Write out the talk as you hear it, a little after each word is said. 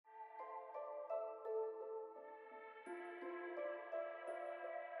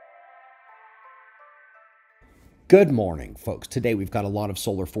Good morning, folks. Today we've got a lot of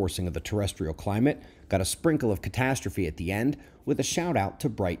solar forcing of the terrestrial climate, got a sprinkle of catastrophe at the end, with a shout out to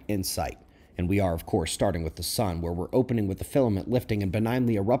bright insight. And we are, of course, starting with the sun, where we're opening with the filament lifting and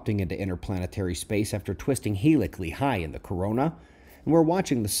benignly erupting into interplanetary space after twisting helically high in the corona. And we're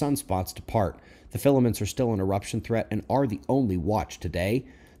watching the sunspots depart. The filaments are still an eruption threat and are the only watch today.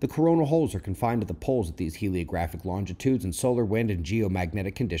 The coronal holes are confined to the poles at these heliographic longitudes, and solar wind and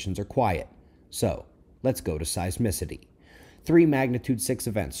geomagnetic conditions are quiet. So, let's go to seismicity. 3 magnitude 6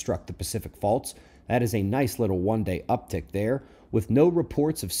 events struck the Pacific faults. That is a nice little one-day uptick there, with no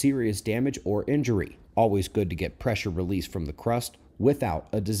reports of serious damage or injury. Always good to get pressure release from the crust without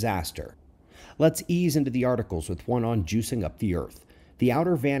a disaster. Let's ease into the articles with one on juicing up the Earth. The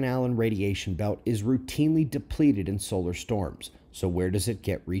outer Van Allen radiation belt is routinely depleted in solar storms. So where does it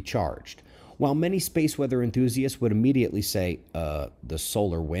get recharged? While many space weather enthusiasts would immediately say, the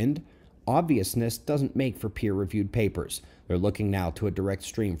solar wind, obviousness doesn't make for peer-reviewed papers. They're looking now to a direct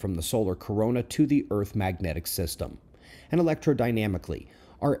stream from the solar corona to the Earth magnetic system. And electrodynamically,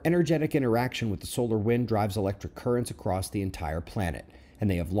 our energetic interaction with the solar wind drives electric currents across the entire planet, and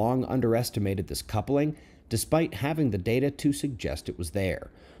they have long underestimated this coupling, despite having the data to suggest it was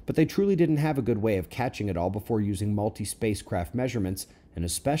there. But they truly didn't have a good way of catching it all before using multi-spacecraft measurements, and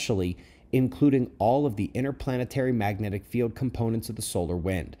especially including all of the interplanetary magnetic field components of the solar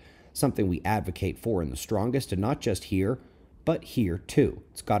wind. Something we advocate for in the strongest, and not just here, but here too.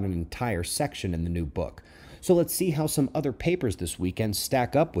 It's got an entire section in the new book. So let's see how some other papers this weekend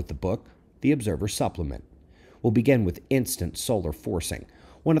stack up with the book, The Observer Supplement. We'll begin with instant solar forcing,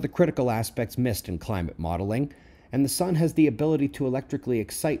 one of the critical aspects missed in climate modeling, and the sun has the ability to electrically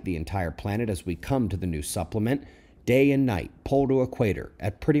excite the entire planet as we come to the new supplement, day and night, pole to equator,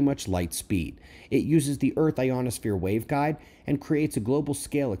 at pretty much light speed. It uses the Earth ionosphere waveguide and creates a global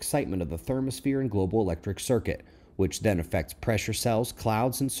scale excitement of the thermosphere and global electric circuit, which then affects pressure cells,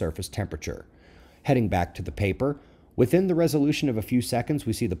 clouds, and surface temperature. Heading back to the paper, within the resolution of a few seconds,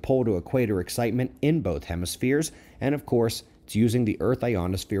 we see the pole to equator excitement in both hemispheres, and of course, it's using the Earth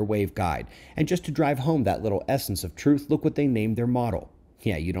ionosphere waveguide. And just to drive home that little essence of truth, look what they named their model.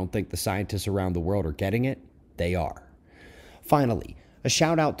 Yeah, you don't think the scientists around the world are getting it? They are. Finally, a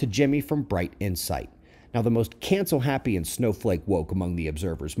shout out to Jimmy from Bright Insight. Now, the most cancel-happy and snowflake woke among the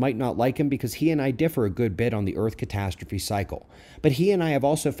observers might not like him because he and I differ a good bit on the Earth catastrophe cycle. But he and I have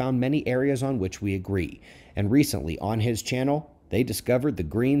also found many areas on which we agree. And recently, on his channel, they discovered the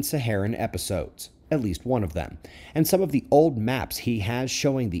green Saharan episodes, at least one of them. And some of the old maps he has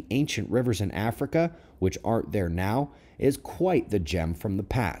showing the ancient rivers in Africa, which aren't there now, is quite the gem from the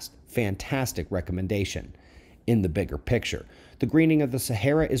past. Fantastic recommendation. In the bigger picture, the greening of the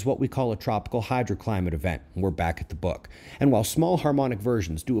Sahara is what we call a tropical hydroclimate event. We're back at the book. And while small harmonic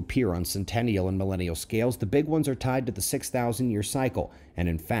versions do appear on centennial and millennial scales, the big ones are tied to the 6,000-year cycle. And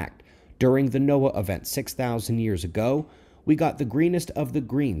in fact, during the Noah event 6,000 years ago, we got the greenest of the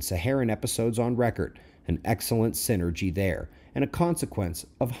green Saharan episodes on record, an excellent synergy there, and a consequence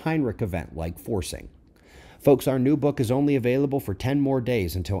of Heinrich event-like forcing. Folks, our new book is only available for 10 more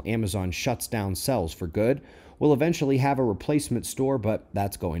days until Amazon shuts down sales for good. We'll eventually have a replacement store, but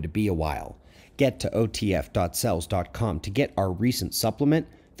that's going to be a while. Get to otf.sells.com to get our recent supplement,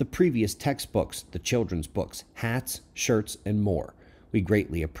 the previous textbooks, the children's books, hats, shirts, and more. We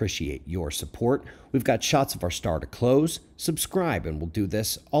greatly appreciate your support. We've got shots of our star to close. Subscribe, and we'll do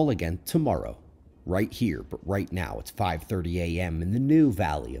this all again tomorrow. Right here, but right now it's 5:30 a.m. in the new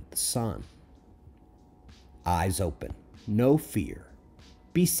Valley of the Sun. Eyes open, no fear.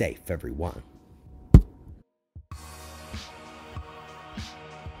 Be safe, everyone.